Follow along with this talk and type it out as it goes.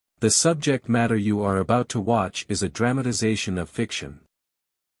The subject matter you are about to watch is a dramatization of fiction.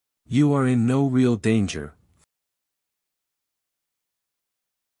 You are in no real danger.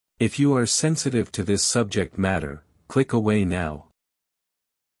 If you are sensitive to this subject matter, click away now.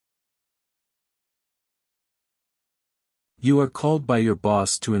 You are called by your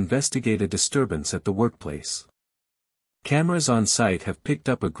boss to investigate a disturbance at the workplace. Cameras on site have picked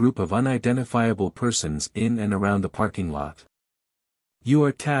up a group of unidentifiable persons in and around the parking lot. You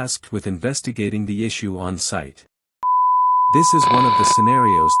are tasked with investigating the issue on site. This is one of the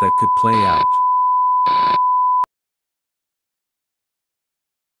scenarios that could play out.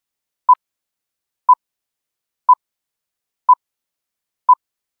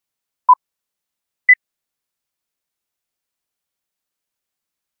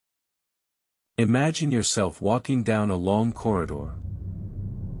 Imagine yourself walking down a long corridor.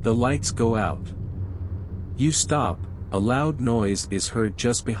 The lights go out. You stop, a loud noise is heard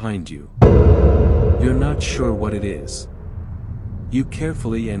just behind you. You're not sure what it is. You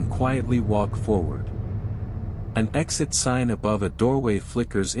carefully and quietly walk forward. An exit sign above a doorway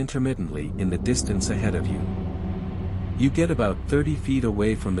flickers intermittently in the distance ahead of you. You get about 30 feet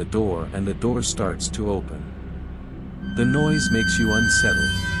away from the door and the door starts to open. The noise makes you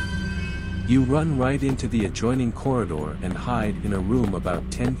unsettled. You run right into the adjoining corridor and hide in a room about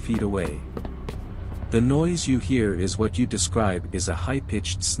 10 feet away. The noise you hear is what you describe as a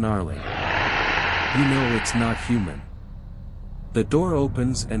high-pitched snarling. You know it's not human. The door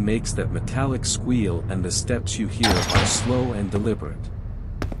opens and makes that metallic squeal, and the steps you hear are slow and deliberate.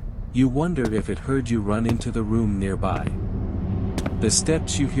 You wonder if it heard you run into the room nearby. The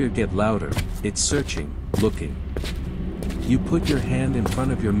steps you hear get louder, it's searching, looking. You put your hand in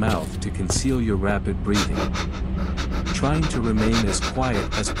front of your mouth to conceal your rapid breathing, trying to remain as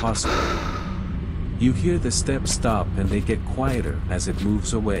quiet as possible. You hear the steps stop and they get quieter as it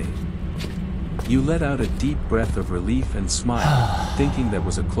moves away. You let out a deep breath of relief and smile, thinking that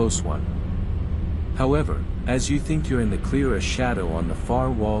was a close one. However, as you think you're in the clear, a shadow on the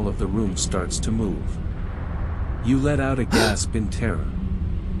far wall of the room starts to move. You let out a gasp in terror.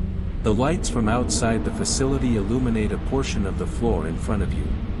 The lights from outside the facility illuminate a portion of the floor in front of you.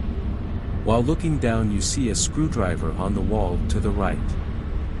 While looking down, you see a screwdriver on the wall to the right.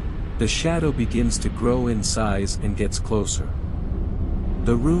 The shadow begins to grow in size and gets closer.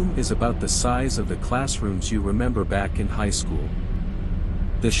 The room is about the size of the classrooms you remember back in high school.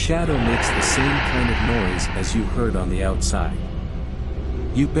 The shadow makes the same kind of noise as you heard on the outside.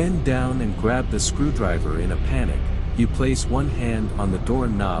 You bend down and grab the screwdriver in a panic. You place one hand on the door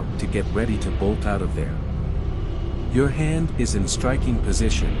knob to get ready to bolt out of there. Your hand is in striking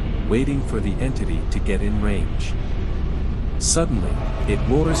position, waiting for the entity to get in range. Suddenly, it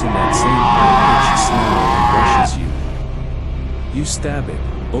roars in that same high-pitched snarl and rushes you. You stab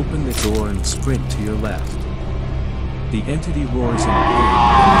it, open the door and sprint to your left. The entity roars in pain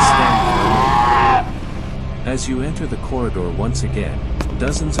and you stand for a moment. As you enter the corridor once again,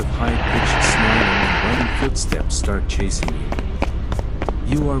 dozens of high-pitched snarling and running footsteps start chasing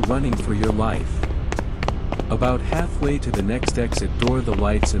you. You are running for your life. About halfway to the next exit door, the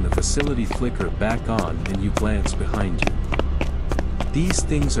lights in the facility flicker back on and you glance behind you. These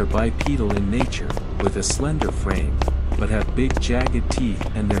things are bipedal in nature, with a slender frame, but have big jagged teeth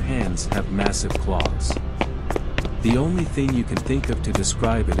and their hands have massive claws. The only thing you can think of to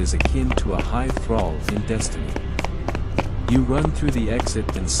describe it is akin to a high thrall in Destiny. You run through the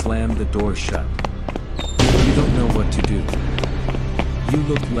exit and slam the door shut. You don't know what to do. You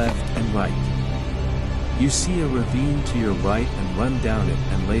look left and right. You see a ravine to your right and run down it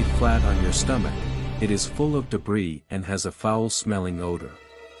and lay flat on your stomach. It is full of debris and has a foul-smelling odor.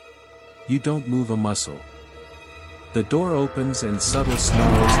 You don't move a muscle. The door opens and subtle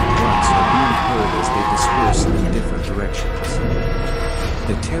snarls and grunts are being heard as they disperse in different directions.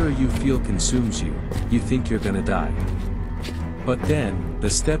 The terror you feel consumes you. You think you're gonna die. But then, the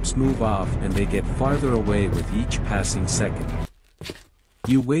steps move off and they get farther away with each passing second.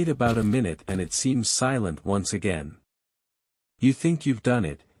 You wait about a minute and it seems silent once again. You think you've done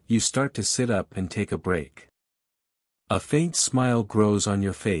it. You start to sit up and take a break. A faint smile grows on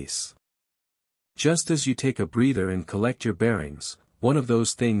your face. Just as you take a breather and collect your bearings, one of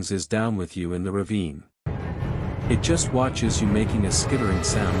those things is down with you in the ravine. It just watches you, making a skittering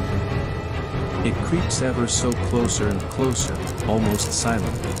sound. It creeps ever so closer and closer, almost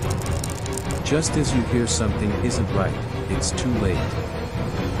silently. Just as you hear something isn't right, it's too late.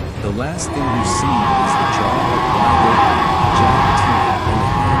 The last thing you see is the jaw wide open, giant teeth, and the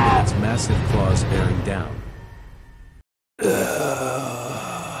hand with its massive claws bearing down.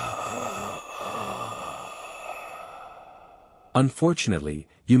 Unfortunately,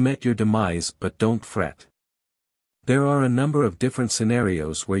 you met your demise, but don't fret. There are a number of different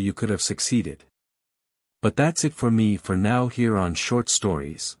scenarios where you could have succeeded. But that's it for me for now here on Short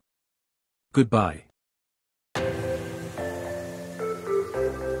Stories. Goodbye.